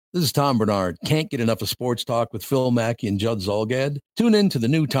This is Tom Bernard. Can't get enough of sports talk with Phil Mackey and Judd Zolgad? Tune in to the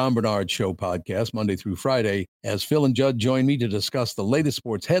new Tom Bernard Show podcast Monday through Friday as Phil and Judd join me to discuss the latest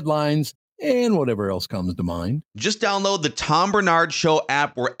sports headlines and whatever else comes to mind. Just download the Tom Bernard Show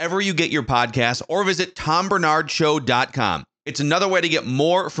app wherever you get your podcasts or visit tombernardshow.com. It's another way to get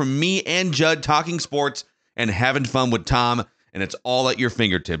more from me and Judd talking sports and having fun with Tom, and it's all at your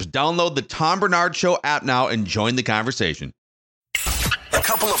fingertips. Download the Tom Bernard Show app now and join the conversation. A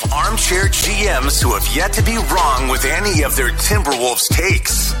couple of armchair GMs who have yet to be wrong with any of their Timberwolves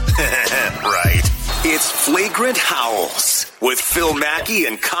takes. Right. It's Flagrant Howls with Phil Mackey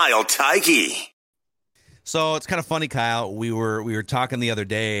and Kyle Teige. So it's kind of funny, Kyle. We were talking the other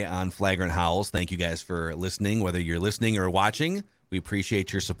day on Flagrant Howls. Thank you guys for listening, whether you're listening or watching. We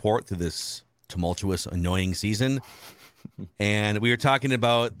appreciate your support through this tumultuous, annoying season. And we were talking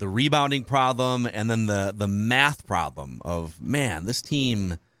about the rebounding problem and then the math problem of, man, this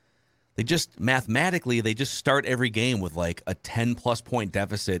team, they just start every game with like a 10-plus point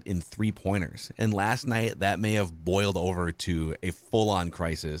deficit in three-pointers. And last night, that may have boiled over to a full-on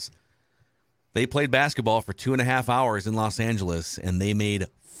crisis. They played basketball for 2.5 hours in Los Angeles, and they made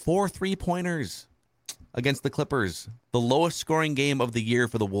 4 3-pointers against the Clippers. The lowest scoring game of the year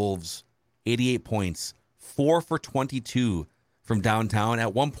for the Wolves, 88 points. 4 for 22 from downtown.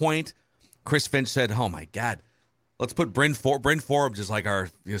 At one point, Chris Finch said, oh, my God, let's put Bryn Forbes as like our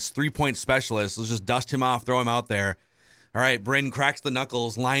three-point specialist. Let's just dust him off, throw him out there. All right, Bryn cracks the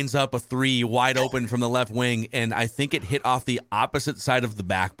knuckles, lines up a three wide open from the left wing, and I think it hit off the opposite side of the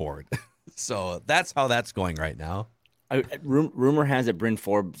backboard. So that's how that's going right now. Rumor has it Bryn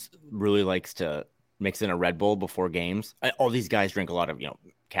Forbes really likes to mix in a Red Bull before games. All these guys drink a lot of,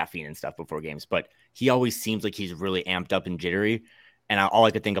 caffeine and stuff before games, but he always seems like he's really amped up and jittery. And all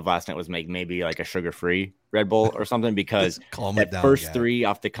I could think of last night was maybe like a sugar-free Red Bull or something, because that first three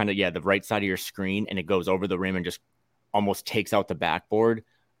off the the right side of your screen, and it goes over the rim and just almost takes out the backboard.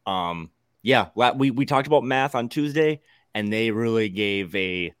 We talked about math on Tuesday, and they really gave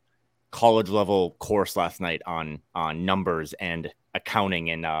a college level course last night on numbers and accounting.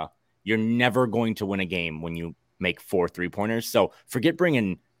 And you're never going to win a game when you make 4 3-pointers. So forget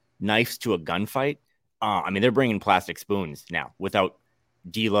bringing knives to a gunfight. They're bringing plastic spoons now without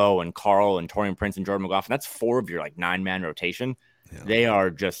D'Lo and Carl and Taurean Prince and Jordan McLaughlin. That's 4 of your 9-man rotation. Yeah. They are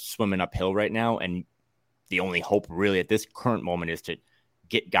just swimming uphill right now. And the only hope really at this current moment is to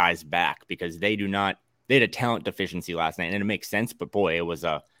get guys back, because they had a talent deficiency last night, and it makes sense, but boy, it was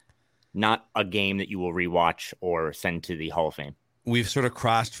not a game that you will rewatch or send to the Hall of Fame. We've sort of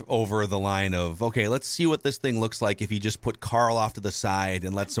crossed over the line of, okay, let's see what this thing looks like if you just put Carl off to the side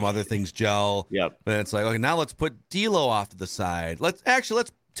and let some other things gel. Yep. But it's like, okay, now let's put D'Lo off to the side. Let's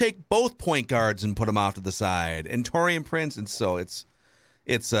take both point guards and put them off to the side, and Taurean Prince. And so it's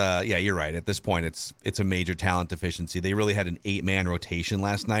you're right. At this point, it's a major talent deficiency. They really had an 8-man rotation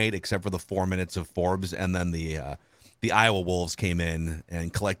last night, except for the 4 minutes of Forbes, and then the Iowa Wolves came in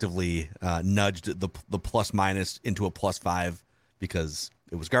and collectively nudged the plus minus into a +5 because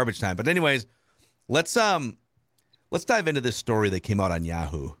it was garbage time. But anyways, let's dive into this story that came out on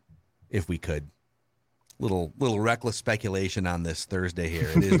Yahoo, if we could. Little reckless speculation on this Thursday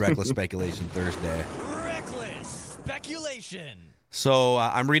here. It is Reckless Speculation Thursday. Reckless speculation. So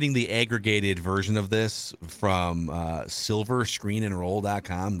I'm reading the aggregated version of this from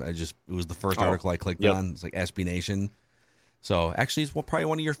silverscreenandroll.com. It was the first article I clicked on. It's like SB Nation. So actually, he's probably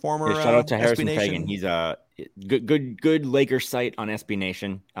one of your former shout out to Harrison SB Nation. Fagan. He's a good Lakers site on SB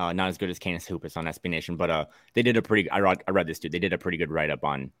Nation. Not as good as Canis Hoopus on SB Nation, but they did a pretty. I read this too. They did a pretty good write up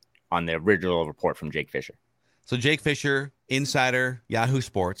on the original report from Jake Fisher. So Jake Fisher, insider, Yahoo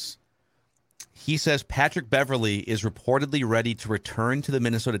Sports. He says Patrick Beverley is reportedly ready to return to the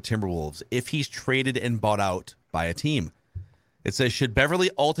Minnesota Timberwolves if he's traded and bought out by a team. It says, should Beverley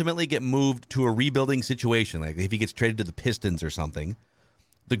ultimately get moved to a rebuilding situation, like if he gets traded to the Pistons or something,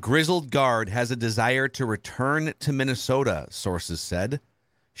 the grizzled guard has a desire to return to Minnesota, sources said,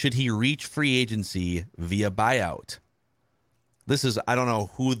 should he reach free agency via buyout. This is, I don't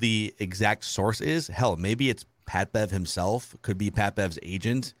know who the exact source is. Hell, maybe it's Pat Bev himself. Could be Pat Bev's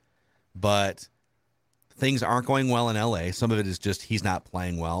agent. But things aren't going well in LA. Some of it is just he's not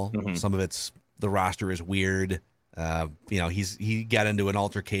playing well. Mm-hmm. Some of it's the roster is weird. He got into an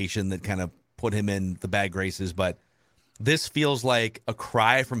altercation that kind of put him in the bad graces. But this feels like a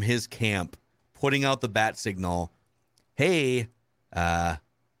cry from his camp, putting out the bat signal. Hey,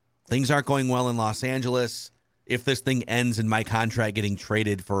 things aren't going well in Los Angeles. If this thing ends in my contract getting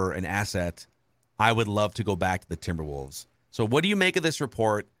traded for an asset, I would love to go back to the Timberwolves. So what do you make of this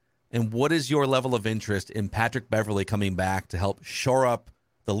report? And what is your level of interest in Patrick Beverley coming back to help shore up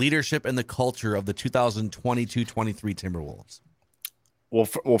the leadership and the culture of the 2022-23 Timberwolves?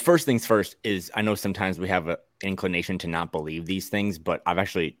 Well, first things first is I know sometimes we have an inclination to not believe these things, but I've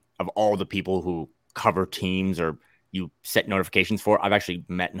actually, of all the people who cover teams or you set notifications for, I've actually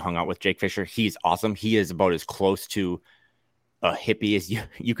met and hung out with Jake Fisher. He's awesome. He is about as close to a hippie as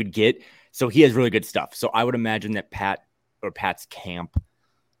you could get. So he has really good stuff. So I would imagine that Pat's camp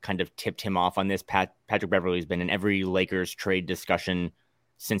kind of tipped him off on this. Patrick Beverley has been in every Lakers trade discussion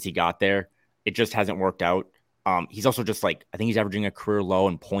since he got there. It just hasn't worked out. He's also just I think he's averaging a career low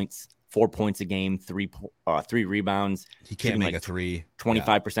in points, 4 points a game, three rebounds. He can't make a three.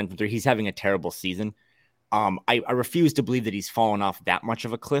 25% from three. He's having a terrible season. I refuse to believe that he's fallen off that much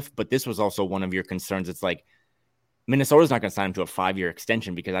of a cliff, but this was also one of your concerns. It's Minnesota's not going to sign him to a 5-year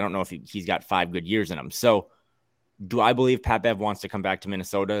extension because I don't know if he's got 5 good years in him. So do I believe Pat Bev wants to come back to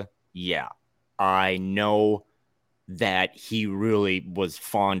Minnesota? Yeah. I know that he really was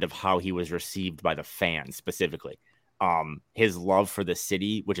fond of how he was received by the fans specifically. His love for the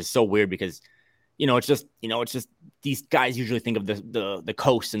city, which is so weird because, it's just these guys usually think of the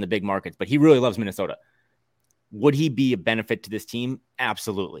coast and the big markets, but he really loves Minnesota. Would he be a benefit to this team?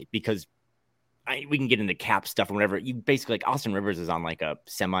 Absolutely. Because we can get into cap stuff or whatever. You basically Austin Rivers is on a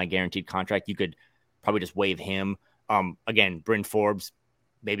semi-guaranteed contract. You could probably just waive him. Again, Bryn Forbes,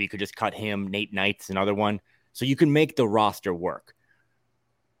 maybe you could just cut him. Nate Knight's another one. So you can make the roster work.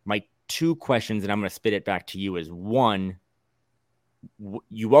 My 2 questions, and I'm going to spit it back to you, is one,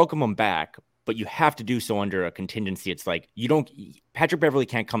 you welcome him back, but you have to do so under a contingency. It's Patrick Beverley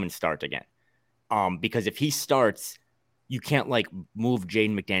can't come and start again. Because if he starts, you can't move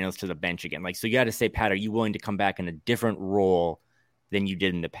Jaden McDaniels to the bench again. So you got to say, Pat, are you willing to come back in a different role than you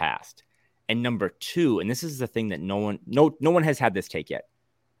did in the past? And number 2, and this is the thing that no one has had this take yet.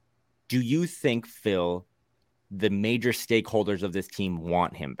 Do you think, Phil, the major stakeholders of this team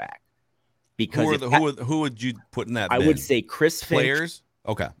want him back? Because who would you put in that? I would say Chris Finch, players.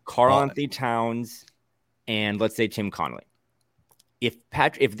 Okay, Karl-Anthony Towns, and let's say Tim Connolly. If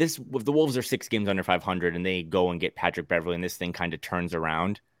the Wolves are 6 games under 500 and they go and get Patrick Beverley and this thing kind of turns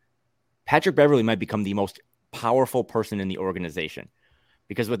around, Patrick Beverley might become the most powerful person in the organization.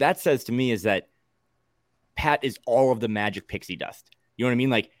 Because what that says to me is that Pat is all of the magic pixie dust. You know what I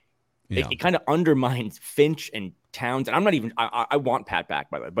mean? It kind of undermines Finch and Towns. And I'm not even, I want Pat back,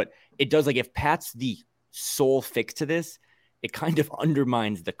 by the way, but it does if Pat's the sole fix to this, it kind of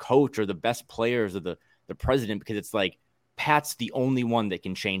undermines the coach or the best players or the president, because it's Pat's the only one that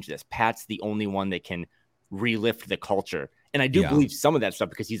can change this. Pat's the only one that can relift the culture. And I do believe some of that stuff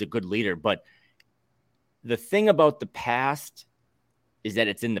because he's a good leader. But the thing about the past is that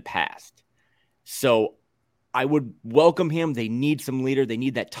it's in the past. So I would welcome him. They need some leader. They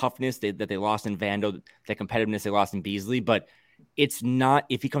need that toughness that they lost in Vando, that competitiveness they lost in Beasley. But it's not,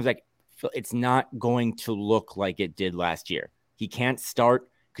 if he comes back, it's not going to look like it did last year. He can't start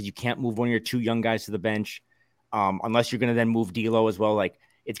because you can't move one of your 2 young guys to the bench. Unless you're going to then move D'Lo as well.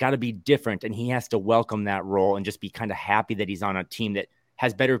 It's got to be different, and he has to welcome that role and just be kind of happy that he's on a team that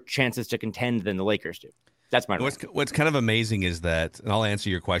has better chances to contend than the Lakers do. That's my what's kind of amazing is that, and I'll answer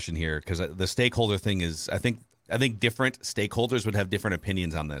your question here because the stakeholder thing is, I think different stakeholders would have different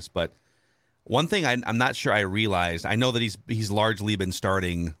opinions on this. But one thing I'm not sure I realized, I know that he's largely been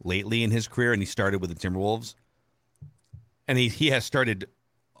starting lately in his career, and he started with the Timberwolves, and he has started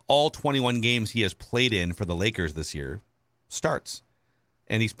all 21 games he has played in for the Lakers this year starts,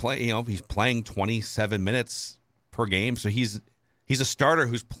 and he's playing 27 minutes per game. So he's a starter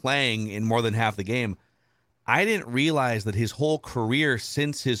who's playing in more than half the game. I didn't realize that his whole career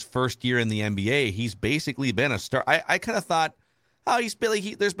since his first year in the NBA, he's basically been a star. I kind of thought, he's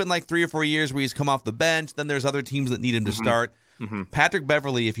been there's been 3 or 4 years where he's come off the bench. Then there's other teams that need him to start. Mm-hmm. Patrick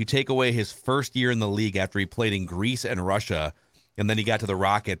Beverley, if you take away his first year in the league after he played in Greece and Russia, and then he got to the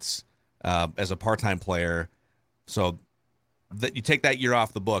Rockets as a part-time player. So that you take that year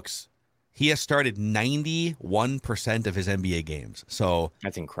off the books, he has started 91% of his NBA games. So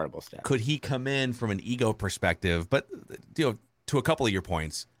that's incredible stat. Could he come in from an ego perspective? But to a couple of your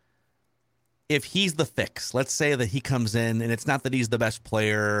points, if he's the fix, let's say that he comes in, and it's not that he's the best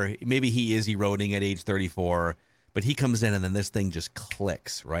player. Maybe he is eroding at age 34, but he comes in and then this thing just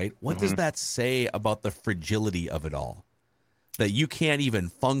clicks, right? What does that say about the fragility of it all? That you can't even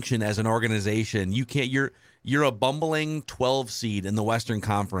function as an organization. You can't. You're a bumbling 12 seed in the Western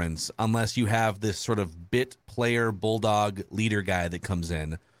Conference unless you have this sort of bit player, bulldog leader guy that comes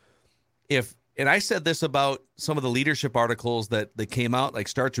in. And I said this about some of the leadership articles that came out, like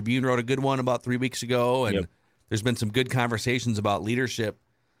Star Tribune wrote a good one about 3 weeks ago, and there's been some good conversations about leadership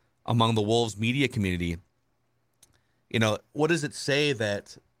among the Wolves media community. what does it say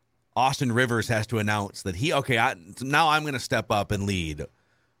that Austin Rivers has to announce that now I'm going to step up and lead,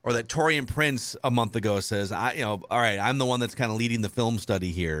 or that Taurean Prince a month ago says, all right, I'm the one that's kind of leading the film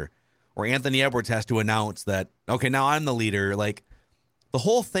study here, or Anthony Edwards has to announce that, okay, now I'm the leader. Like, the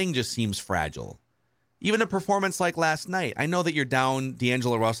whole thing just seems fragile. Even a performance like last night. I know that you're down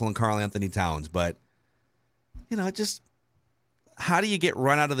D'Angelo Russell and Karl Anthony Towns, but how do you get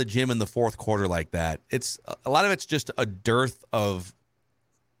run out of the gym in the fourth quarter like that? It's a lot of it's just a dearth of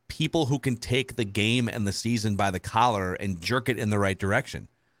people who can take the game and the season by the collar and jerk it in the right direction.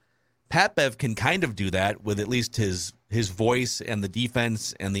 Pat Bev can kind of do that with at least his voice and the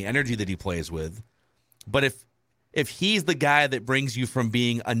defense and the energy that he plays with. But if he's the guy that brings you from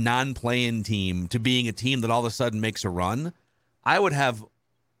being a non-playing team to being a team that all of a sudden makes a run, I would have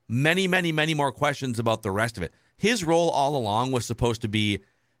many, many, many more questions about the rest of it. His role all along was supposed to be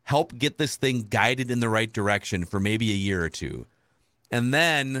help get this thing guided in the right direction for maybe a year or two. And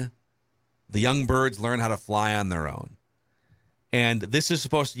then the young birds learn how to fly on their own. And this is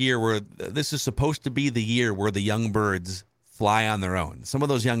supposed to be the year where the young birds fly on their own. Some of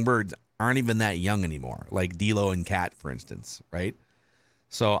those young birds aren't even that young anymore, like D'Lo and Cat, for instance, right?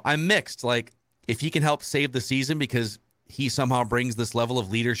 So I'm mixed. Like, if he can help save the season because he somehow brings this level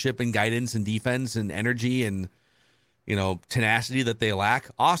of leadership and guidance and defense and energy and, tenacity that they lack,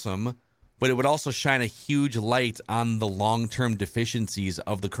 awesome. But it would also shine a huge light on the long-term deficiencies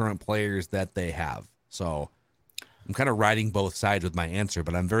of the current players that they have. So I'm kind of riding both sides with my answer,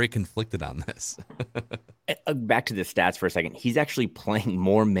 but I'm very conflicted on this. Back to the stats for a second. He's actually playing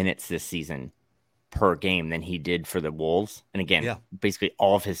more minutes this season per game than he did for the Wolves. And again, basically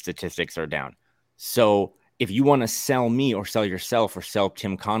all of his statistics are down. So if you want to sell me or sell yourself or sell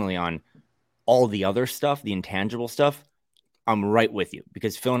Tim Connolly on all the other stuff, the intangible stuff, I'm right with you,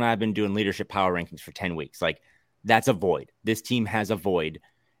 because Phil and I have been doing leadership power rankings for 10 weeks. Like, that's a void. This team has a void.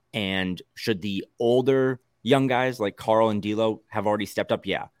 And should the older young guys like Karl and D'Lo have already stepped up?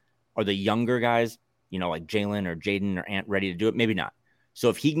 Yeah. Are the younger guys, like Jalen or Jaden or Ant ready to do it? Maybe not. So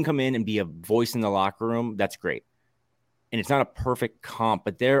if he can come in and be a voice in the locker room, that's great. And it's not a perfect comp,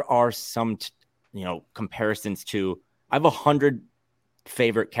 but there are some, comparisons to, I have 100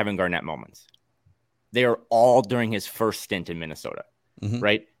 favorite Kevin Garnett moments. They are all during his first stint in Minnesota,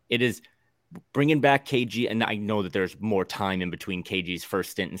 right? It is bringing back KG. And I know that there's more time in between KG's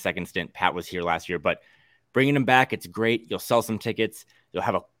first stint and second stint. Pat was here last year, but bringing him back, it's great. You'll sell some tickets. You'll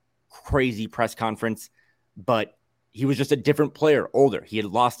have a crazy press conference, but he was just a different player, older. He had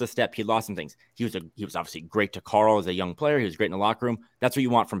lost a step. He had lost some things. He was obviously great to Karl as a young player. He was great in the locker room. That's what you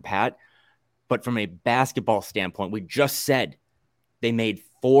want from Pat. But from a basketball standpoint, we just said they made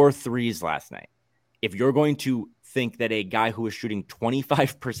 4 threes last night. If you're going to think that a guy who is shooting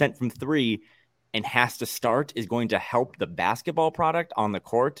 25% from 3 and has to start is going to help the basketball product on the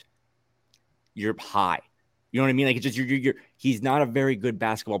court, you're high. You know what I mean? Like, it's just he's not a very good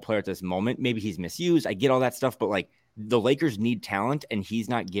basketball player at this moment. Maybe he's misused. I get all that stuff, but like, the Lakers need talent and he's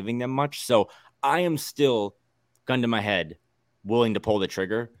not giving them much. So I am still, gun to my head, willing to pull the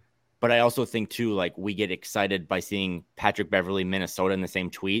trigger. But I also think too, like, we get excited by seeing Patrick Beverley, Minnesota in the same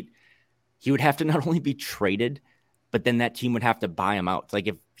tweet. He would have to not only be traded, but then that team would have to buy him out. It's like,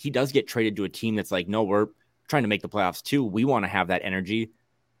 if he does get traded to a team that's like, no, we're trying to make the playoffs too, we want to have that energy,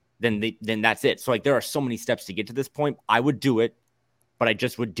 then that's it. So like, there are so many steps to get to this point. I would do it, but I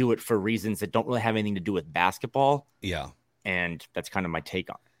just would do it for reasons that don't really have anything to do with basketball. Yeah. And that's kind of my take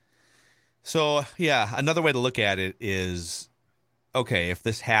on it. So yeah, another way to look at it is, okay, if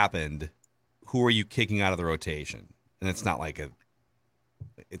this happened, who are you kicking out of the rotation? And it's not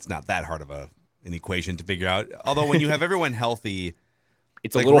that hard of an equation to figure out. Although when you have everyone healthy,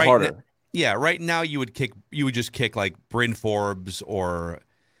 it's like a little harder. Right now you would just kick like Bryn Forbes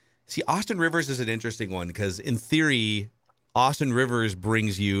Austin Rivers is an interesting one, because in theory, Austin Rivers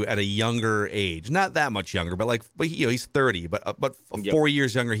brings you at a younger age, not that much younger, but he's 30, but 4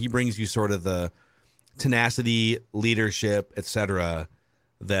 years younger. He brings you sort of the tenacity, leadership, etc.,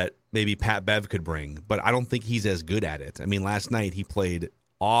 that maybe Pat Bev could bring, but I don't think he's as good at it. I mean, last night he played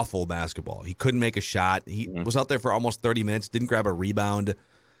awful basketball. He couldn't make a shot. He was out there for almost 30 minutes, didn't grab a rebound.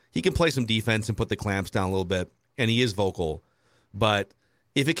 He can play some defense and put the clamps down a little bit, and he is vocal. But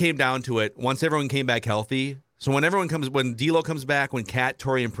if it came down to it, once everyone came back healthy, so when D'Lo comes back, when Cat,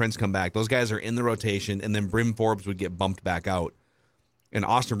 Torrey, and Prince come back, those guys are in the rotation, and then Bryn Forbes would get bumped back out, and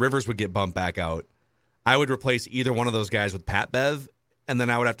Austin Rivers would get bumped back out. I would replace either one of those guys with Pat Bev, and then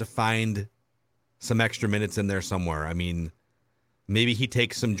I would have to find some extra minutes in there somewhere. I mean, Maybe he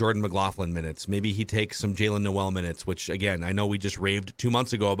takes some Jordan McLaughlin minutes. Maybe he takes some Jalen Noel minutes, which, again, I know we just raved 2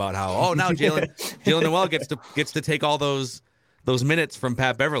 months ago about how, now Jalen Noel gets to take all those minutes from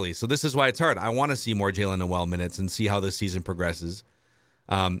Pat Beverley. So this is why it's hard. I want to see more Jalen Noel minutes and see how this season progresses.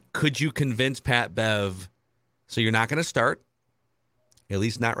 Could you convince Pat Bev, so you're not going to start, at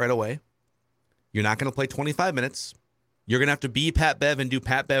least not right away. You're not going to play 25 minutes. You're going to have to be Pat Bev and do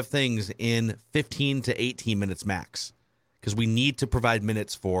Pat Bev things in 15 to 18 minutes max, because we need to provide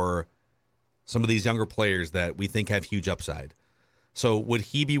minutes for some of these younger players that we think have huge upside. So would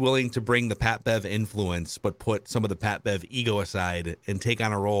he be willing to bring the Pat Bev influence, but put some of the Pat Bev ego aside and take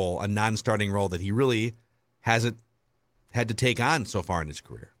on a non-starting role that he really hasn't had to take on so far in his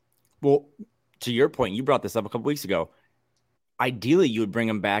career? Well, to your point, you brought this up a couple weeks ago. Ideally, you would bring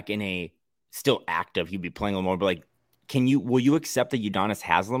him back in a still active. He'd be playing a little more, but will you accept the Udonis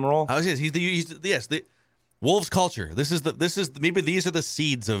Haslem role? He's the Wolves culture. This is maybe these are the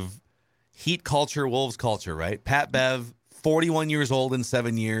seeds of Heat culture, Wolves culture, right? Pat Bev, 41 years old in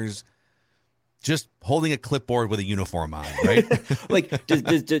 7 years, just holding a clipboard with a uniform on, right?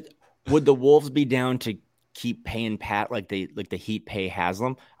 Would the Wolves be down to keep paying Pat like the Heat pay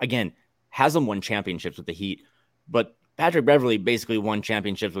Haslem? Again, Haslem won championships with the Heat, but Patrick Beverley basically won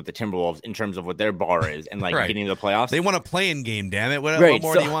championships with the Timberwolves in terms of what their bar is and right. Getting to the playoffs. They want a play-in game, damn it. What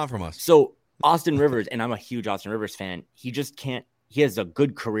more do you want from us? So Austin Rivers, and I'm a huge Austin Rivers fan, he just can't. He has a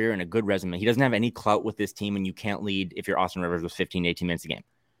good career and a good resume. He doesn't have any clout with this team, and you can't lead if you're Austin Rivers with 15 to 18 minutes a game.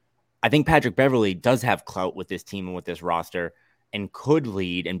 I think Patrick Beverley does have clout with this team and with this roster and could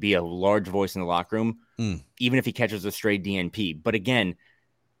lead and be a large voice in the locker room, even if he catches a stray DNP. But again,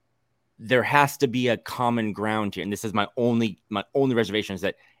 there has to be a common ground here. And this is my only reservation, is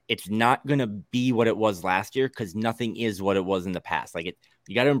that it's not going to be what it was last year, because nothing is what it was in the past. You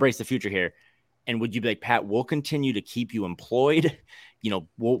got to embrace the future here. And would you be like, Pat, we'll continue to keep you employed.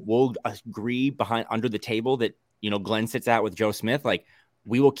 We'll agree under the table that, Glenn sits out with Joe Smith.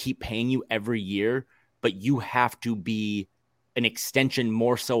 We will keep paying you every year, but you have to be an extension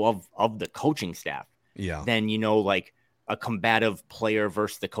more so of the coaching staff than, a combative player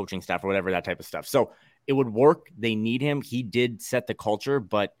versus the coaching staff or whatever, that type of stuff. So it would work. They need him. He did set the culture,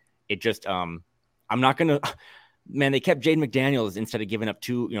 but it just, I'm not going to, man, they kept Jaden McDaniels instead of giving up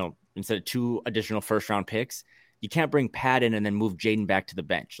two additional first round picks. You can't bring Pat in and then move Jaden back to the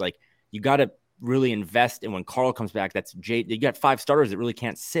bench. You got to really invest in when Carl comes back. That's Jaden. You got 5 starters that really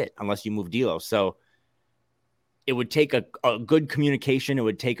can't sit unless you move D'Lo. So it would take a good communication. It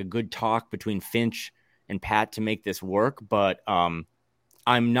would take a good talk between Finch and Pat to make this work. But I'm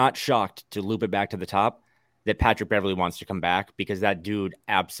not shocked, to loop it back to the top, that Patrick Beverley wants to come back, because that dude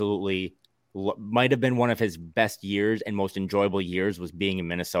absolutely might have been one of his best years and most enjoyable years was being in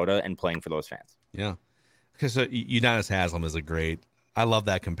Minnesota and playing for those fans. Yeah. Because Udonis Haslem is I love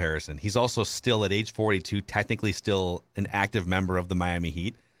that comparison. He's also still at age 42, technically still an active member of the Miami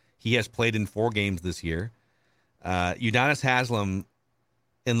Heat. He has played in 4 games this year. Udonis Haslem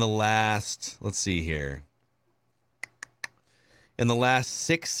in the last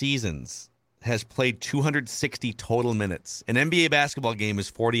 6 seasons has played 260 total minutes. An NBA basketball game is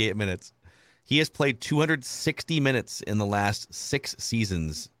 48 minutes. He has played 260 minutes in the last 6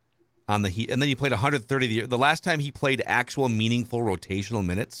 seasons on the Heat, and then he played 130. The last time he played actual meaningful rotational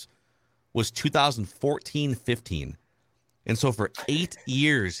minutes was 2014-15. And so for 8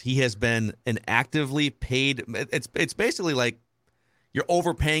 years, he has been an actively paid. It's basically like you're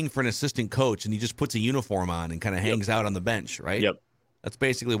overpaying for an assistant coach, and he just puts a uniform on and kind of hangs out on the bench, right? Yep. That's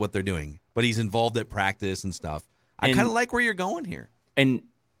basically what they're doing. But he's involved at practice and stuff. I kind of like where you're going here. And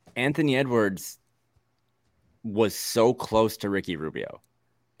Anthony Edwards was so close to Ricky Rubio.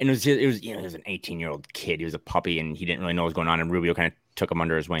 And it was he was an 18-year-old kid. He was a puppy, and he didn't really know what was going on, and Rubio kind of took him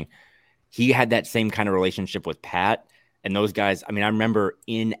under his wing. He had that same kind of relationship with Pat, and those guys. I mean, I remember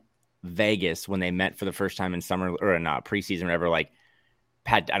in Vegas when they met for the first time in summer or in preseason, or whatever.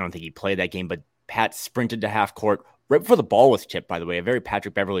 Pat, I don't think he played that game, but Pat sprinted to half court right before the ball was tipped. By the way, a very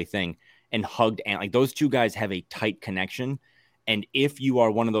Patrick Beverley thing, and hugged. And those two guys have a tight connection. And if you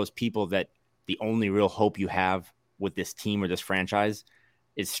are one of those people that the only real hope you have with this team or this franchise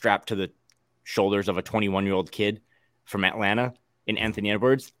is strapped to the shoulders of a 21-year-old kid from Atlanta in Anthony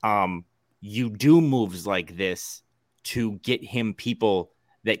Edwards, you do moves like this to get him people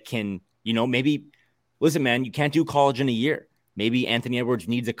that can, maybe, listen, man, you can't do college in a year. Maybe Anthony Edwards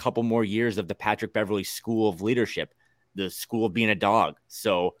needs a couple more years of the Patrick Beverley school of leadership, the school of being a dog.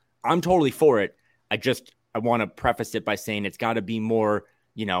 So I'm totally for it. I want to preface it by saying it's got to be more,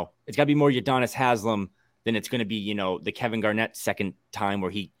 it's got to be more Udonis Haslem than it's going to be, the Kevin Garnett second time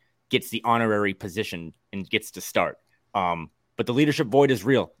where he gets the honorary position and gets to start. But the leadership void is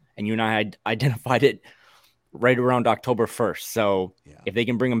real, and you and I had identified it right around October 1st. So if they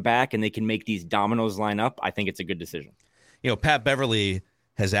can bring him back and they can make these dominoes line up, I think it's a good decision. Pat Beverley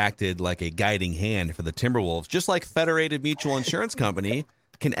has acted like a guiding hand for the Timberwolves, just like Federated Mutual Insurance Company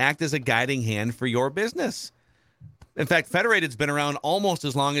can act as a guiding hand for your business. In fact, Federated's been around almost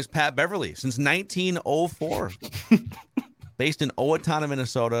as long as Pat Beverley, since 1904. Based in Owatonna,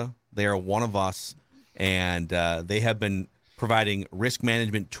 Minnesota. They are one of us, and they have been providing risk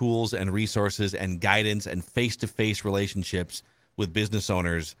management tools and resources and guidance and face-to-face relationships with business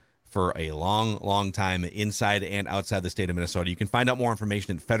owners for a long, long time inside and outside the state of Minnesota. You can find out more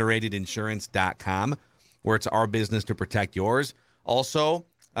information at federatedinsurance.com, where it's our business to protect yours. Also,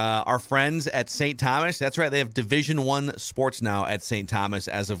 our friends at St. Thomas, that's right, they have Division I sports now at St. Thomas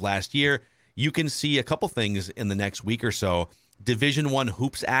as of last year. You can see a couple things in the next week or so. Division I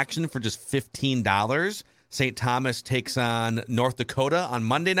hoops action for just $15. St. Thomas takes on North Dakota on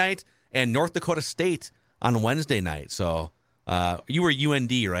Monday night and North Dakota State on Wednesday night. So you were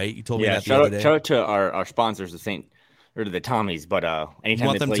UND, right? You told me that the other day. Shout out to our sponsors, to the Tommies, but anytime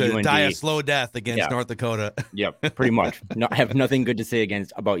want they them play to UND, die a slow death against North Dakota. Yep, pretty much. No, I have nothing good to say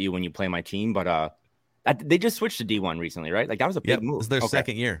about you when you play my team, but they just switched to D1 recently, right? Like that was a big move. It's their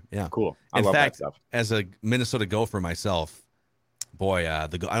second year. Yeah, cool. In love fact, that stuff. As a Minnesota Gopher myself, boy, I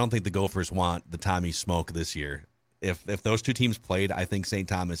don't think the Gophers want the Tommy smoke this year. If those two teams played, I think St.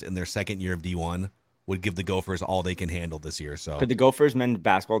 Thomas in their second year of D1 would give the Gophers all they can handle this year. So could the Gophers men's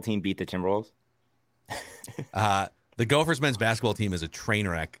basketball team beat the Timberwolves? The Gophers men's basketball team is a train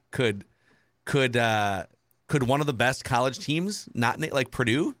wreck. Could one of the best college teams, not like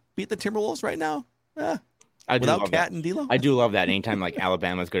Purdue, beat the Timberwolves right now? Without Cat and D'Lo? I do love that. Anytime like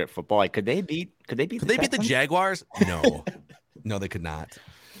Alabama's good at football, like could they beat the Jaguars? No. No, they could not.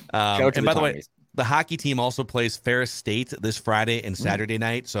 And by the way, the hockey team also plays Ferris State this Friday and Saturday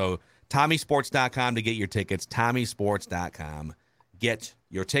night. So TommySports.com to get your tickets. TommySports.com. Get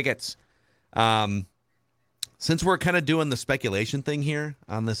your tickets. Since we're kind of doing the speculation thing here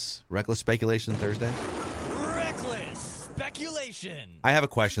on this Reckless Speculation Thursday. Reckless Speculation. I have a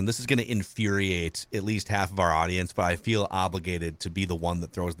question. This is going to infuriate at least half of our audience, but I feel obligated to be the one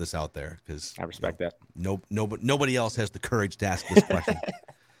that throws this out there because I respect that. Nobody else has the courage to ask this question.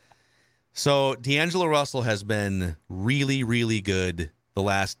 So D'Angelo Russell has been really, really good the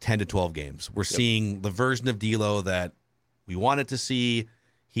last 10 to 12 games. We're seeing the version of D'Lo that we wanted to see.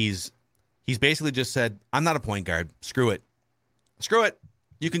 He's basically just said, I'm not a point guard. Screw it.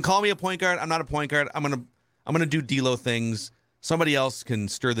 You can call me a point guard. I'm not a point guard. I'm gonna do D'Lo things. Somebody else can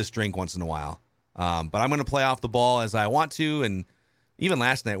stir this drink once in a while. But I'm gonna play off the ball as I want to. And even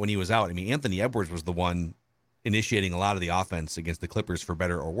last night when he was out, I mean, Anthony Edwards was the one initiating a lot of the offense against the Clippers for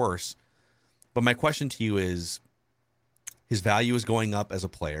better or worse. But my question to you is, his value is going up as a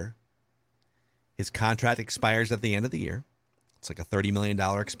player. His contract expires at the end of the year. It's like a $30 million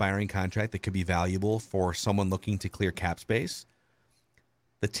expiring contract that could be valuable for someone looking to clear cap space.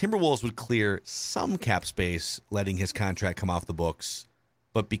 The Timberwolves would clear some cap space letting his contract come off the books,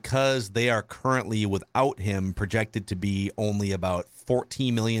 but because they are currently without him projected to be only about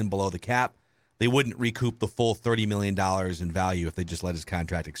 $14 million below the cap, they wouldn't recoup the full $30 million in value if they just let his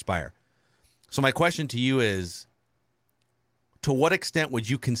contract expire. So my question to you is, to what extent would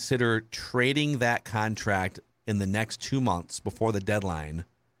you consider trading that contract in the next 2 months before the deadline,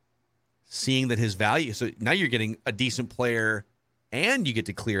 seeing that his value, so now you're getting a decent player and you get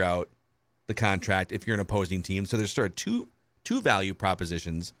to clear out the contract if you're an opposing team. So there's sort of two value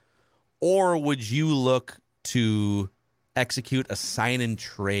propositions. Or would you look to execute a sign and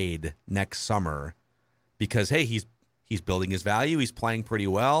trade next summer because, hey, he's building his value. He's playing pretty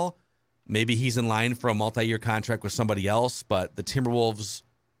well. Maybe he's in line for a multi-year contract with somebody else, but the Timberwolves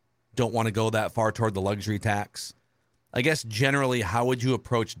don't want to go that far toward the luxury tax. I guess generally, how would you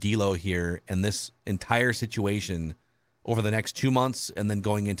approach D'Lo here and this entire situation over the next 2 months and then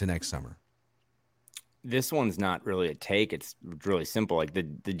going into next summer? This one's not really a take. It's really simple. Like the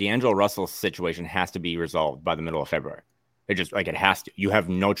D'Angelo Russell situation has to be resolved by the middle of February. It has to. You have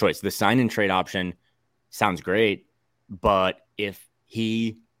no choice. The sign and trade option sounds great, but if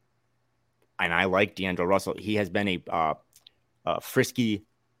he, and I like D'Angelo Russell, he has been a frisky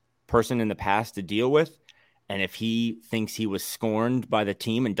person in the past to deal with. And if he thinks he was scorned by the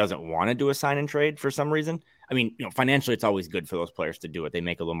team and doesn't want to do a sign and trade for some reason, I mean, financially, it's always good for those players to do it. They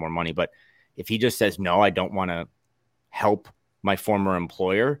make a little more money. But if he just says, no, I don't want to help my former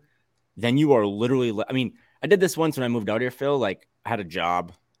employer, then you are literally, I mean, I did this once when I moved out here, Phil. Like, I had a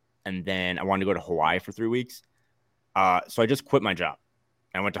job and then I wanted to go to Hawaii for 3 weeks. So I just quit my job.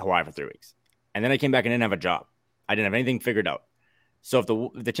 I went to Hawaii for 3 weeks. And then I came back and didn't have a job. I didn't have anything figured out. So if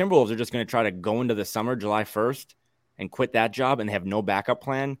the Timberwolves are just going to try to go into the summer, July 1st, and quit that job and they have no backup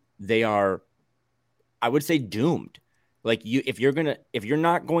plan, they are, I would say, doomed. Like if you're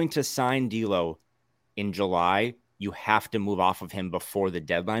not going to sign D'Lo in July, you have to move off of him before the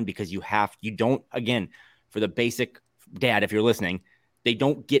deadline, because you don't, again, for the basic dad, if you're listening, they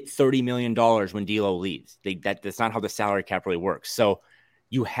don't get $30 million when D'Lo leaves. That's not how the salary cap really works. So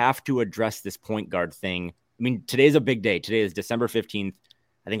you have to address this point guard thing. I mean, today's a big day. Today is December 15th.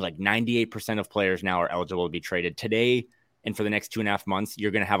 I think like 98% of players now are eligible to be traded today. And for the next 2.5 months,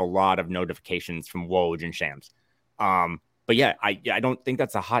 you're going to have a lot of notifications from Woj and Shams. But yeah, I don't think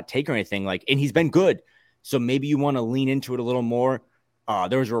that's a hot take or anything. Like, and he's been good. So maybe you want to lean into it a little more.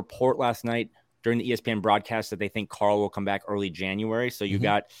 There was a report last night during the ESPN broadcast that they think Carl will come back early January. So you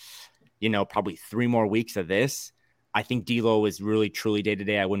got, probably 3 more weeks of this. I think D'Lo is really, truly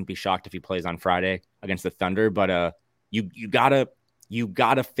day-to-day. I wouldn't be shocked if he plays on Friday against the Thunder, but you gotta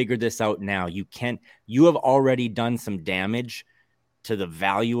figure this out now. You have already done some damage to the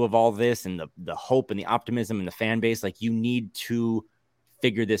value of all this and the hope and the optimism and the fan base. Like, you need to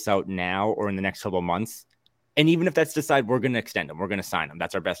figure this out now or in the next couple of months. And even if that's decide we're going to extend them, we're going to sign them,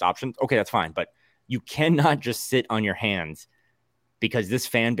 that's our best option. Okay, that's fine. But you cannot just sit on your hands, because this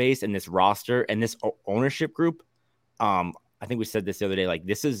fan base and this roster and this ownership group, I think we said this the other day, like,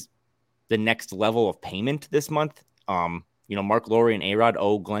 this is the next level of payment this month. Mark Lowry and A-Rod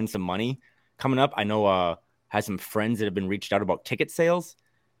owe Glenn some money coming up. I know has some friends that have been reached out about ticket sales,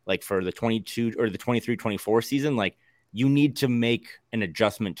 like for the 22 or the 23-24 season. Like, you need to make an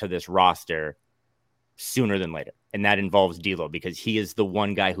adjustment to this roster sooner than later. And that involves D'Lo, because he is the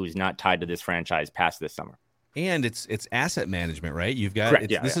one guy who's not tied to this franchise past this summer. And it's asset management, right? You've got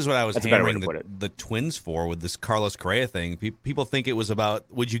this is what I was hammering the Twins for with this Carlos Correa thing. People think it was about,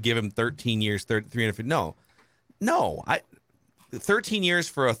 would you give him 13 years, 350? No. 13 years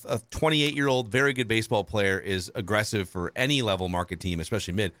for a 28-year-old very good baseball player is aggressive for any level market team,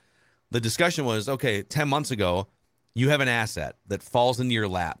 especially mid. The discussion was, okay, 10 months ago, you have an asset that falls into your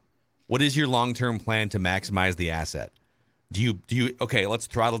lap. What is your long-term plan to maximize the asset? Do you okay, let's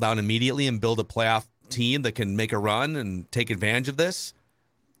throttle down immediately and build a playoff team that can make a run and take advantage of this?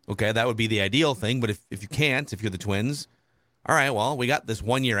 Okay, that would be the ideal thing. But if you can't, if you're the Twins, all right, well, we got this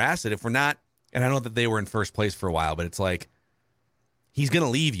 1-year asset. If we're not, and I know that they were in first place for a while, but it's like, he's going to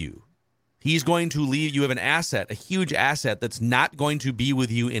leave you. He's going to leave. You have an asset, a huge asset that's not going to be with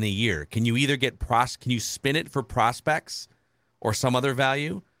you in a year. Can you either can you spin it for prospects or some other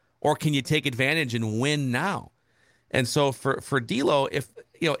value, or can you take advantage and win now? And so for D'Lo,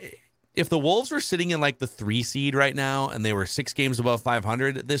 if the Wolves were sitting in like the 3 seed right now and they were 6 games above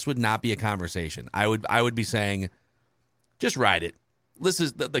 500, this would not be a conversation. I would be saying, just ride it. This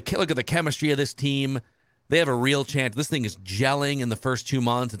is the look at the chemistry of this team. They have a real chance. This thing is gelling in the first 2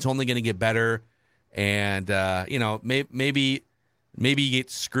 months. It's only going to get better. And, maybe you get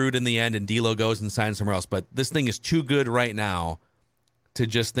screwed in the end and D'Lo goes and signs somewhere else. But this thing is too good right now to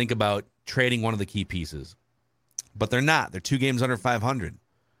just think about trading one of the key pieces. But they're not. They're 2 games under 500.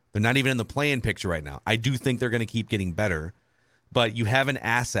 They're not even in the play-in picture right now. I do think they're going to keep getting better. But you have an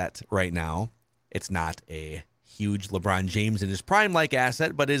asset right now. It's not a huge LeBron James in his prime-like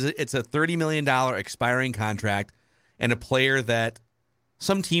asset, but it's a $30 million expiring contract and a player that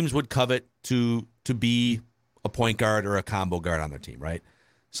some teams would covet to be a point guard or a combo guard on their team, right?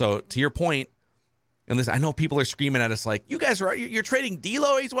 So to your point, and this, I know people are screaming at us like, you guys you're trading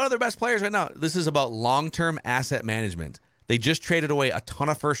D'Lo. He's one of their best players right now. This is about long-term asset management. They just traded away a ton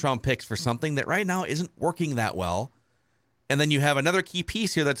of first-round picks for something that right now isn't working that well. And then you have another key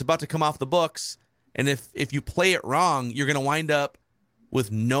piece here that's about to come off the books. And if you play it wrong, you're going to wind up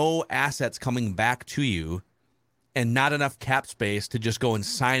with no assets coming back to you and not enough cap space to just go and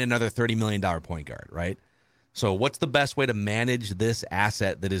sign another $30 million point guard, right? So what's the best way to manage this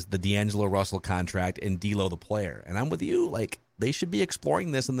asset that is the D'Angelo Russell contract and D'Lo the player? And I'm with you. Like, they should be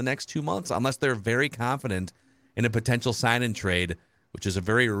exploring this in the next 2 months unless they're very confident in a potential sign and trade, which is a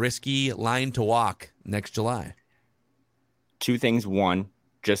very risky line to walk next July. 2 things. One,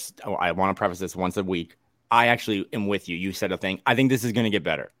 I want to preface this once a week. I actually am with you. You said a thing. I think this is going to get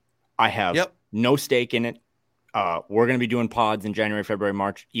better. I have no stake in it. We're going to be doing pods in January, February,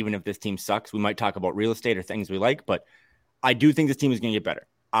 March, even if this team sucks. We might talk about real estate or things we like, but I do think this team is going to get better.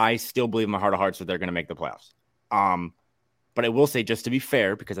 I still believe in my heart of hearts that they're going to make the playoffs. But I will say, just to be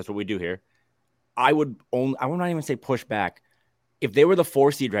fair, because that's what we do here, I would not even say push back. If they were the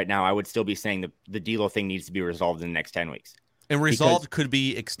 4 seed right now, I would still be saying the D'Lo thing needs to be resolved in the next 10 weeks. And resolved could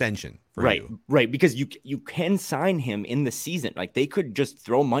be extension for you. Right, because you can sign him in the season. Like, they could just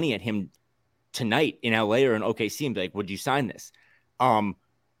throw money at him tonight in LA or in OKC and be like, would you sign this?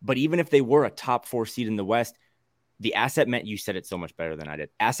 But even if they were a top 4 seed in the West, the you said it so much better than I did.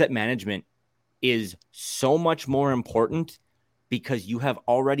 Asset management is so much more important because you have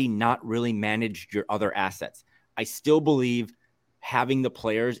already not really managed your other assets. I still believe having the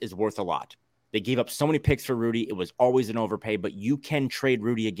players is worth a lot. They gave up so many picks for Rudy. It was always an overpay, but you can trade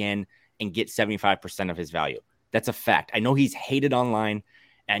Rudy again and get 75% of his value. That's a fact. I know he's hated online.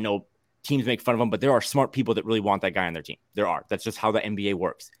 And I know teams make fun of him, but there are smart people that really want that guy on their team. There are. That's just how the NBA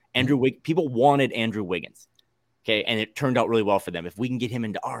works. People wanted Andrew Wiggins. Okay. And it turned out really well for them. If we can get him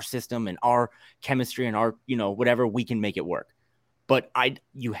into our system and our chemistry and our, whatever, we can make it work. But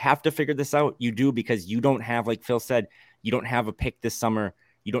you have to figure this out. You do, because you don't have, like Phil said, you don't have a pick this summer.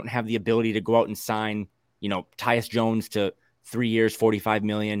 You don't have the ability to go out and sign, Tyus Jones to 3 years, $45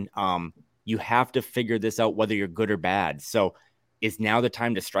 million. You have to figure this out, whether you're good or bad. So is now the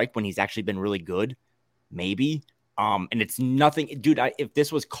time to strike when he's actually been really good? Maybe. And it's nothing, dude. If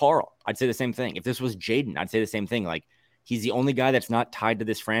this was Carl, I'd say the same thing. If this was Jaden, I'd say the same thing. Like, he's the only guy that's not tied to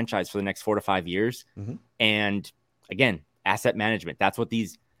this franchise for the next 4 to 5 years. Mm-hmm. And again, asset management. That's what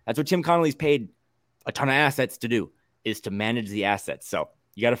Tim Connolly's paid a ton of assets to do, is to manage the assets. So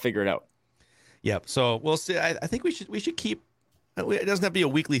you got to figure it out. Yep. So we'll see. I think we should keep. It doesn't have to be a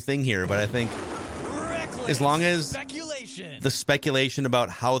weekly thing here, but I think as long as the speculation about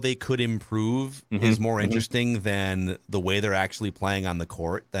how they could improve is more interesting than the way they're actually playing on the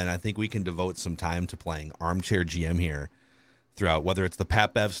court, then I think we can devote some time to playing armchair GM here throughout, whether it's the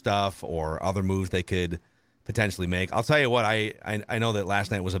Pat Bev stuff or other moves they could potentially make. I'll tell you what, I know that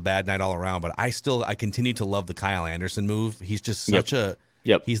last night was a bad night all around, but I continue to love the Kyle Anderson move. He's just such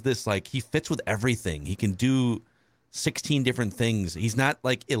he's this, like, he fits with everything. He can do 16 different things. He's not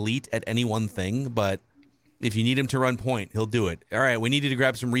like elite at any one thing, but if you need him to run point, he'll do it. All right, we needed to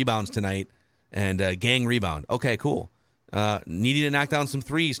grab some rebounds tonight and gang rebound. Okay, cool. Needing to knock down some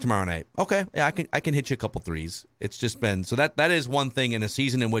threes tomorrow night. Okay, yeah, I can hit you a couple threes. It's just been, so that is one thing in a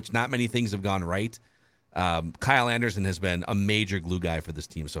season in which not many things have gone right. Kyle Anderson has been a major glue guy for this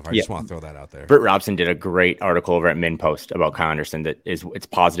team so far. I just want to throw that out there. Britt Robson did a great article over at Min Post about Kyle Anderson it's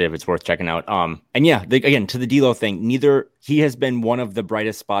positive. It's worth checking out. And yeah, again, to the D'Lo thing, he has been one of the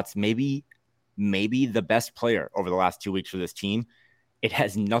brightest spots, maybe the best player over the last 2 weeks for this team. It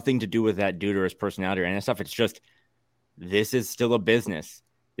has nothing to do with that dude or his personality or any of that stuff. It's just, this is still a business.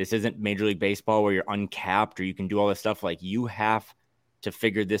 This isn't Major League Baseball where you're uncapped or you can do all this stuff. Like, you have to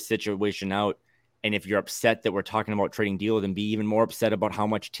figure this situation out. And if you're upset that we're talking about trading D'Lo, then be even more upset about how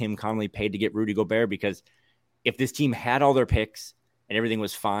much Tim Connolly paid to get Rudy Gobert. Because if this team had all their picks and everything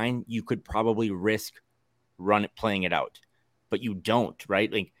was fine, you could probably risk playing it out. But you don't,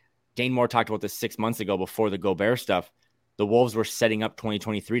 right? Like, Dane Moore talked about this 6 months ago before the Gobert stuff. The Wolves were setting up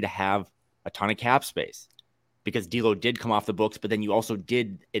 2023 to have a ton of cap space because D'Lo did come off the books, but then you also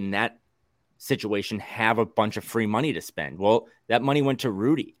did, in that situation, have a bunch of free money to spend. Well, that money went to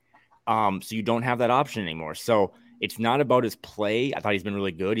Rudy. So you don't have that option anymore. So it's not about his play. I thought he's been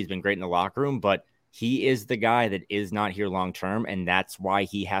really good. He's been great in the locker room, but he is the guy that is not here long-term. And that's why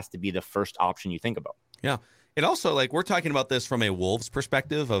he has to be the first option you think about. Yeah. And also, like, we're talking about this from a Wolves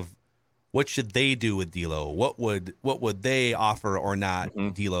perspective of what should they do with D'Lo? What would they offer or not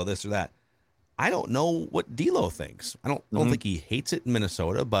D'Lo, this or that? I don't know what D'Lo thinks. I don't think he hates it in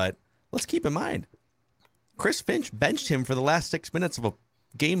Minnesota, but let's keep in mind, Chris Finch benched him for the last 6 minutes of a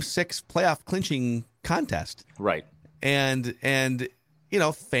Game 6 playoff clinching contest. Right. And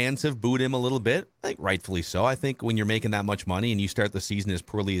fans have booed him a little bit, like rightfully so. I think when you're making that much money and you start the season as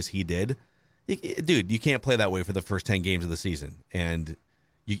poorly as he did, dude, you can't play that way for the first 10 games of the season. And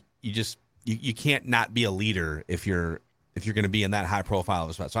you can't not be a leader if you're going to be in that high profile of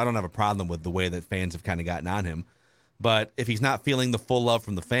a spot. So I don't have a problem with the way that fans have kind of gotten on him. But if he's not feeling the full love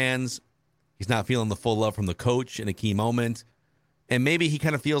from the fans, he's not feeling the full love from the coach in a key moment, and maybe he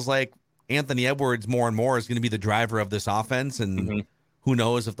kind of feels like Anthony Edwards more and more is going to be the driver of this offense, and who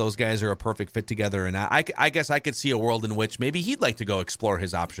knows if those guys are a perfect fit together. And I guess I could see a world in which maybe he'd like to go explore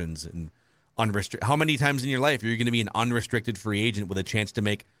his options and how many times in your life are you going to be an unrestricted free agent with a chance to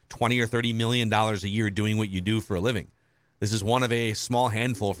make $20 or $30 million a year doing what you do for a living? This is one of a small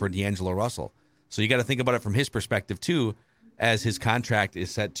handful for D'Angelo Russell. So you got to think about it from his perspective too, as his contract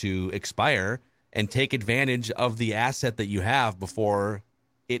is set to expire, and take advantage of the asset that you have before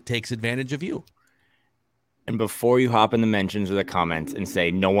it takes advantage of you. And before you hop in the mentions or the comments and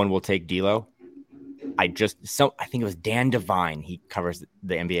say no one will take D'Lo, I think it was Dan Devine. He covers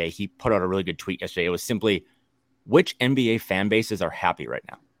the NBA. He put out a really good tweet yesterday. It was simply, which NBA fan bases are happy right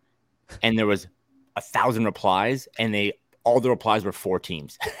now? And there was 1,000 replies, and they all the replies were 4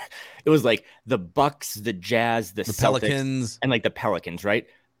 teams. It was like the Bucks, the Jazz, the Celtics, Pelicans, and like the Pelicans, right?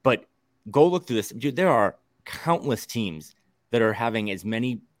 But go look through this. Dude, there are countless teams that are having as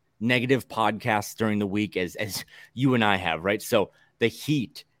many negative podcasts during the week as you and I have, right? So the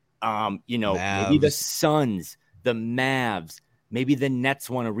Heat, maybe the Suns, the Mavs, maybe the Nets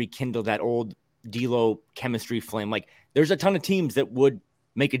want to rekindle that old D'Lo chemistry flame. Like, there's a ton of teams that would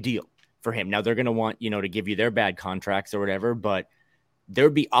make a deal for him. Now they're going to want, to give you their bad contracts or whatever, but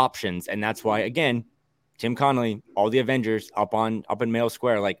there'd be options. And that's why, again, Tim Connolly, all the Avengers up in Mayo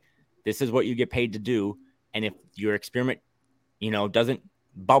Square, like, this is what you get paid to do. And if your experiment, doesn't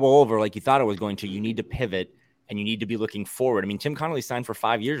bubble over like you thought it was going to, you need to pivot and you need to be looking forward. I mean, Tim Connolly signed for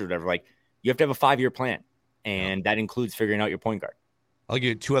 5 years or whatever. Like, you have to have a 5-year plan. And that includes figuring out your point guard. I'll give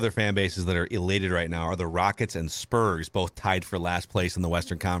you 2 other fan bases that are elated right now are the Rockets and Spurs, both tied for last place in the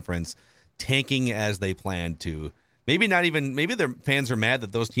Western Conference, tanking as they planned to. Maybe their fans are mad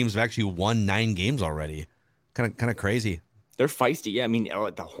that those teams have actually won 9 games already. Kind of crazy. They're feisty. Yeah. I mean,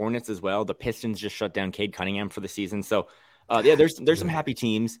 the Hornets as well. The Pistons just shut down Cade Cunningham for the season. So there's some happy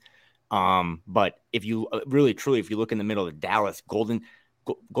teams. But if you really, truly, if you look in the middle of Dallas, Golden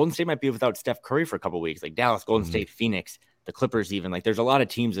State might be without Steph Curry for a couple of weeks, like Dallas, Golden State, Phoenix, the Clippers, even. Like, there's a lot of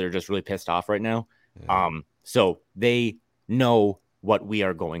teams that are just really pissed off right now. Yeah. So they know what we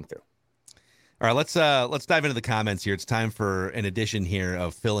are going through. All right, let's dive into the comments here. It's time for an edition here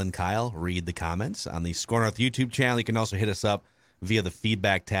of Phil and Kyle Read the Comments on the Score North YouTube channel. You can also hit us up via the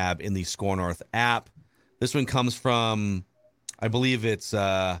feedback tab in the Score North app. This one comes from, I believe it's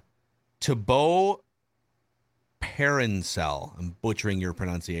Thibaut Parancel. I'm butchering your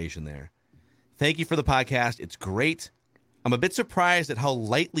pronunciation there. Thank you for the podcast. It's great. I'm a bit surprised at how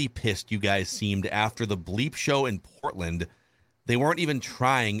lightly pissed you guys seemed after the bleep show in Portland. They weren't even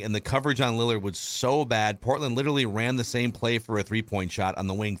trying, and the coverage on Lillard was so bad. Portland literally ran the same play for a 3-point shot on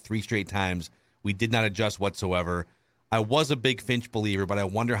the wing 3 straight times. We did not adjust whatsoever. I was a big Finch believer, but I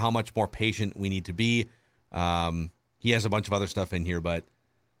wonder how much more patient we need to be. He has a bunch of other stuff in here, but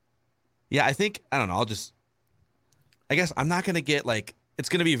yeah, I don't know. I guess I'm not going to get it's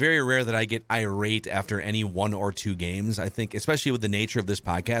going to be very rare that I get irate after any 1 or 2 games. I think, especially with the nature of this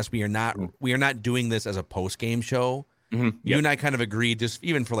podcast, we are not doing this as a post-game show. Mm-hmm. Yep. You and I kind of agreed, just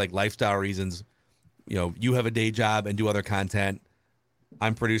even for lifestyle reasons, you have a day job and do other content.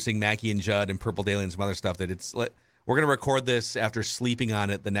 I'm producing Mackie and Judd and Purple Daily and some other stuff we're going to record this after sleeping on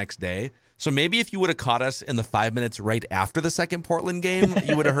it the next day. So maybe if you would have caught us in the 5 minutes right after the second Portland game,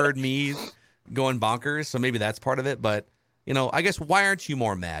 you would have heard me going bonkers. So maybe that's part of it. But, I guess, why aren't you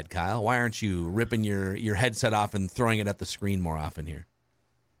more mad, Kyle? Why aren't you ripping your headset off and throwing it at the screen more often here?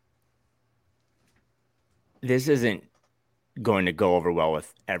 This isn't going to go over well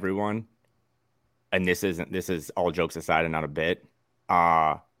with everyone. And this is all jokes aside and not a bit.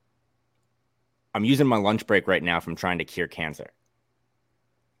 I'm using my lunch break right now from trying to cure cancer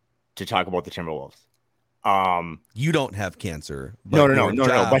to talk about the Timberwolves. You don't have cancer. No.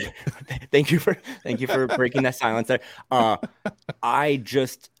 But thank you for breaking that silence there.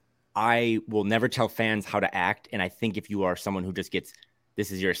 I will never tell fans how to act. And I think if you are someone who just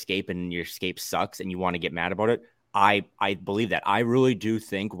this is your escape and your escape sucks and you want to get mad about it, I believe that. I really do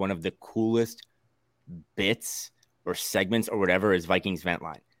think one of the coolest bits or segments or whatever is Vikings Vent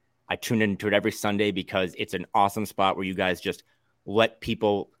Line. I tune into it every Sunday because it's an awesome spot where you guys just let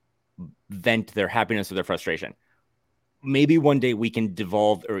people vent their happiness or their frustration. Maybe one day we can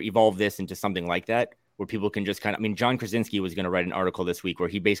evolve this into something like that, where people can just John Krasinski was going to write an article this week where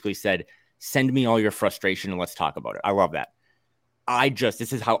he basically said, send me all your frustration and let's talk about it. I love that.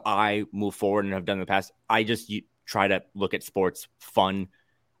 This is how I move forward and have done in the past. You try to look at sports fun.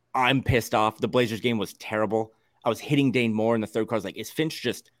 I'm pissed off. The Blazers game was terrible. I was hitting Dane Moore in the third quarter. I was like, is Finch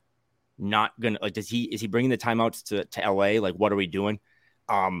just not going to, is he bringing the timeouts to LA? Like, what are we doing?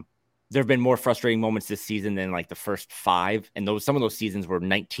 There have been more frustrating moments this season than the first 5. And some of those seasons were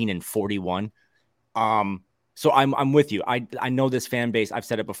 19-41. So I'm with you. I know this fan base. I've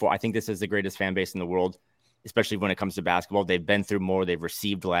said it before. I think this is the greatest fan base in the world, especially when it comes to basketball. They've been through more. They've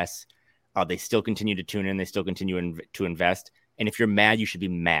received less. They still continue to tune in. They still continue to invest. And if you're mad, you should be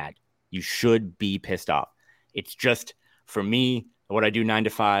mad. You should be pissed off. It's just, for me, what I do 9 to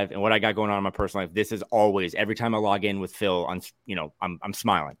 5 and what I got going on in my personal life, this is always, every time I log in with Phil, I'm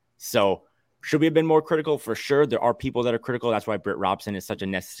smiling. So should we have been more critical? For sure. There are people that are critical. That's why Britt Robson is such a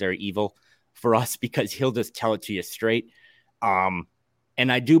necessary evil for us, because he'll just tell it to you straight. And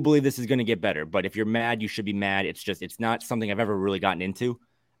I do believe this is going to get better. But if you're mad, you should be mad. It's not something I've ever really gotten into.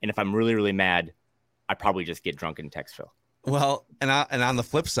 And if I'm really, really mad, I probably just get drunk and text Phil. Well, and on the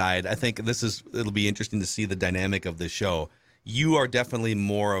flip side, I think it'll be interesting to see the dynamic of this show. You are definitely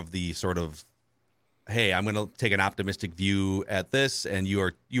more of the sort of, hey, I'm going to take an optimistic view at this, and you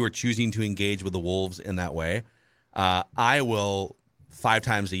are choosing to engage with the Wolves in that way. I will 5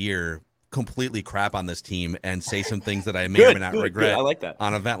 times a year completely crap on this team and say some things that I may or may not regret. I like that.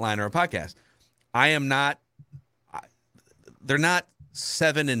 On a vent line or a podcast. I am not. They're not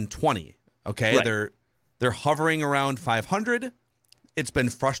 7-20. Okay, Right. They're hovering around 500. It's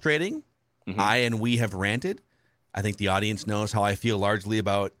been frustrating. Mm-hmm. We have ranted. I think the audience knows how I feel largely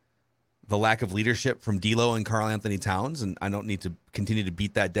about the lack of leadership from D'Lo and Karl Anthony Towns, and I don't need to continue to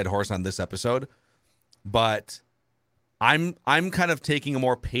beat that dead horse on this episode. But I'm kind of taking a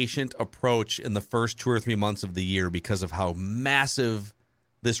more patient approach in the first 2 or 3 months of the year because of how massive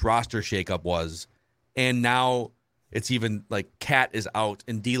this roster shakeup was, and now it's even like Cat is out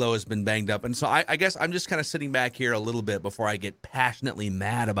and D'Lo has been banged up. And so I guess I'm just kind of sitting back here a little bit before I get passionately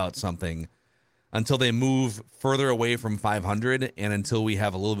mad about something until they move further away from 500 and until we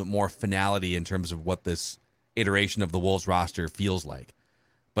have a little bit more finality in terms of what this iteration of the Wolves roster feels like.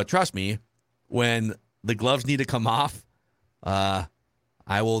 But trust me, when the gloves need to come off, I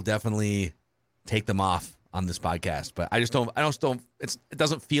will definitely take them off on this podcast, but it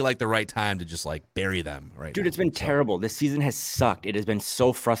doesn't feel like the right time to just like bury them right Dude, now. it's been terrible. This season has sucked. It has been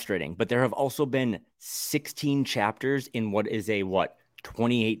so frustrating, but there have also been 16 chapters in what is a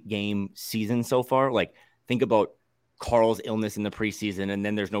 28 game season so far. Like, think about Carl's illness in the preseason, and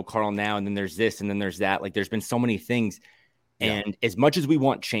then there's no Carl now, and then there's this, and then there's that. Like, there's been so many things. Yeah. And as much as we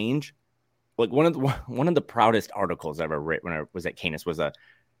want change, like one of the proudest articles I ever wrote when I was at Canis was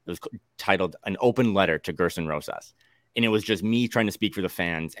it was titled "An Open Letter to Gerson Rosas," and it was just me trying to speak for the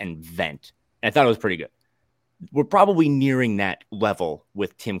fans and vent. And I thought it was pretty good. We're probably nearing that level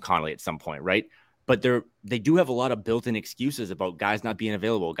with Tim Connolly at some point, right? But they do have a lot of built-in excuses about guys not being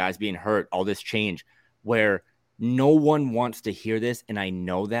available, guys being hurt, all this change, where no one wants to hear this, and I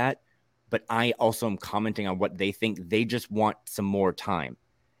know that, but I also am commenting on what they think. They just want some more time.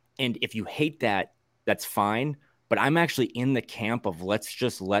 And if you hate that, that's fine. But I'm actually in the camp of let's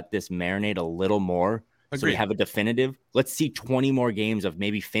just let this marinate a little more. Agreed. So we have a definitive. Let's see 20 more games of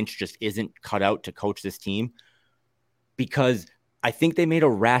maybe Finch just isn't cut out to coach this team. Because I think they made a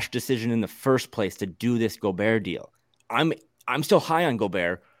rash decision in the first place to do this Gobert deal. I'm still high on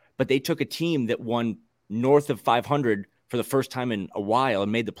Gobert, but they took a team that won north of 500 for the first time in a while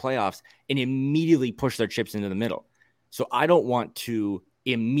and made the playoffs and immediately pushed their chips into the middle. So I don't want to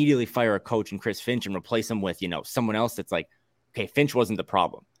immediately fire a coach in Chris Finch and replace him with, someone else that's like, okay, Finch wasn't the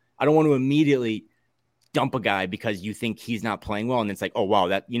problem. I don't want to immediately dump a guy because you think he's not playing well. And it's like, oh, wow,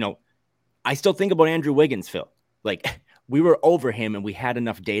 that, I still think about Andrew Wiggins, Phil. Like, we were over him and we had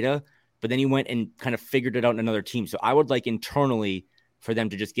enough data, but then he went and kind of figured it out in another team. So I would like internally for them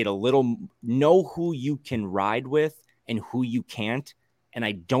to just get a little, know who you can ride with and who you can't. And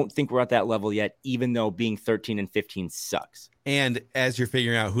I don't think we're at that level yet, even though being 13 and 15 sucks. And as you're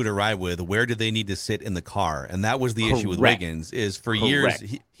figuring out who to ride with, where do they need to sit in the car? And that was the issue with Wiggins is for years,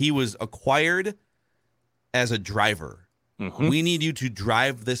 he was acquired as a driver. Mm-hmm. We need you to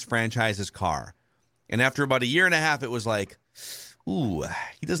drive this franchise's car. And after about a year and a half, it was like, ooh,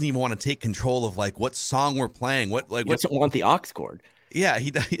 he doesn't even want to take control of like what song we're playing. He doesn't want the aux cord. Yeah,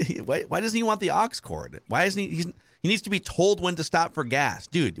 why doesn't he want the aux cord? Why isn't he needs to be told when to stop for gas.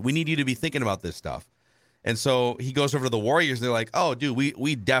 Dude, we need you to be thinking about this stuff. And so he goes over to the Warriors. They're like, oh, dude,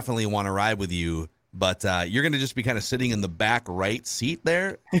 we definitely want to ride with you, but you're going to just be kind of sitting in the back right seat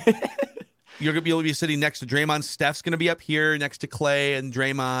there. You're going to be sitting next to Draymond. Steph's going to be up here next to Clay and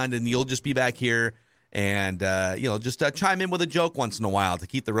Draymond, and you'll just be back here and, just chime in with a joke once in a while to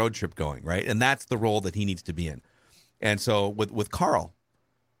keep the road trip going, right? And that's the role that he needs to be in. And so with Karl,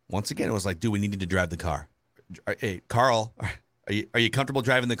 once again, it was like, dude, we need you to drive the car. Hey, Karl, are you comfortable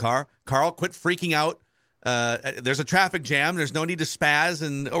driving the car? Karl, quit freaking out. There's a traffic jam. There's no need to spaz,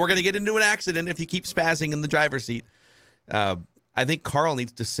 and we're going to get into an accident if you keep spazzing in the driver's seat. I think Karl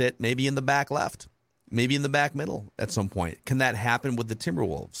needs to sit maybe in the back left, maybe in the back middle at some point. Can that happen with the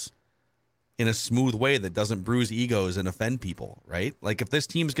Timberwolves in a smooth way that doesn't bruise egos and offend people, right? Like if this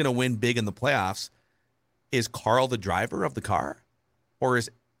team's going to win big in the playoffs, is Karl the driver of the car, or is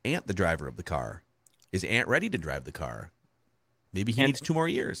Ant the driver of the car? Is Ant ready to drive the car? Maybe he needs 2 more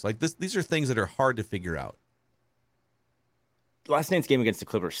years. Like this, these are things that are hard to figure out. Last night's game against the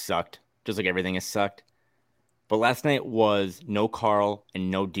Clippers sucked, just like everything has sucked. But last night was no Karl and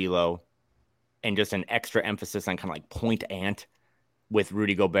no D'Lo, and just an extra emphasis on kind of like point Ant with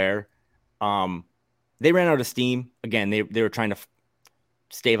Rudy Gobert. They ran out of steam. Again, they were trying to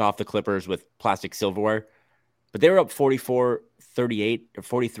stave off the Clippers with plastic silverware. but they were up 44-38 or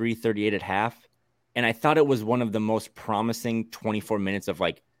 43-38 at half. And I thought it was one of the most promising 24 minutes of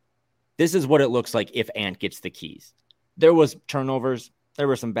like, this is what it looks like if Ant gets the keys. There was turnovers. There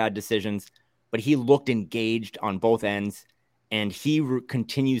were some bad decisions, but he looked engaged on both ends. And he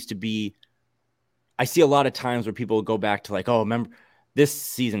continues to be, I see a lot of times where people go back to like, oh, remember this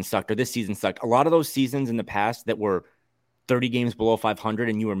season sucked or this season sucked. A lot of those seasons in the past that were 30 games below 500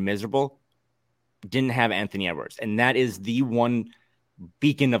 and you were miserable didn't have Anthony Edwards. And that is the one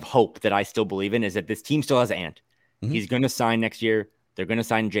beacon of hope that I still believe in, is that this team still has Ant. Mm-hmm. He's going to sign next year. They're going to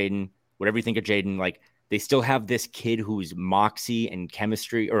sign Jaden. Whatever you think of Jaden, like they still have this kid whose moxie and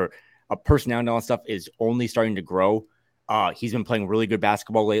chemistry or a personality and all that stuff is only starting to grow. He's been playing really good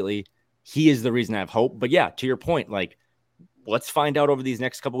basketball lately. He is the reason I have hope. But yeah, to your point, like let's find out over these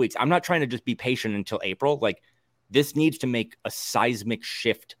next couple of weeks. I'm not trying to just be patient until April. Like this needs to make a seismic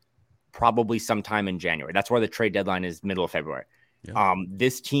shift probably sometime in January. That's why the trade deadline is middle of February. Yeah.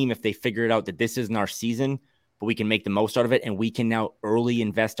 This team, if they figure it out that this isn't our season, but we can make the most out of it and we can now early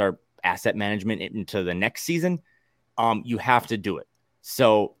invest our asset management into the next season, you have to do it.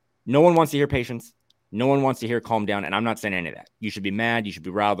 So no one wants to hear patience. No one wants to hear calm down. And I'm not saying any of that. You should be mad. You should be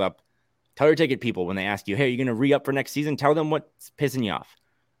riled up. Tell your ticket people when they ask you, hey, are you going to re-up for next season? Tell them what's pissing you off.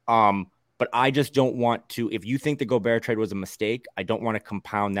 But I just don't want to, if you think the Gobert trade was a mistake, I don't want to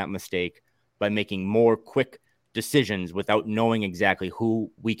compound that mistake by making more quick decisions without knowing exactly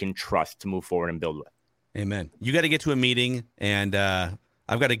who we can trust to move forward and build with. Amen. You got to get to a meeting, and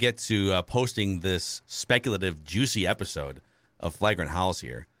I've got to get to posting this speculative, juicy episode of Flagrant Howls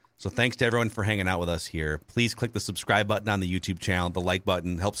here. So thanks to everyone for hanging out with us here. Please click the subscribe button on the YouTube channel, the like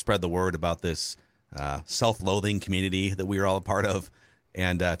button, help spread the word about this self-loathing community that we are all a part of.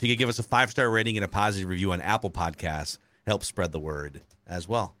 And if you could give us a 5-star rating and a positive review on Apple Podcasts, help spread the word as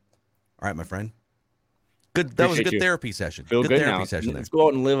well. All right, my friend. Good. That was a good therapy session. Feel good therapy now. session. Let's go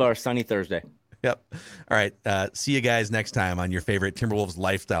out and live our sunny Thursday. Yep. All right. See you guys next time on your favorite Timberwolves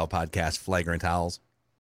lifestyle podcast, Flagrant Howls.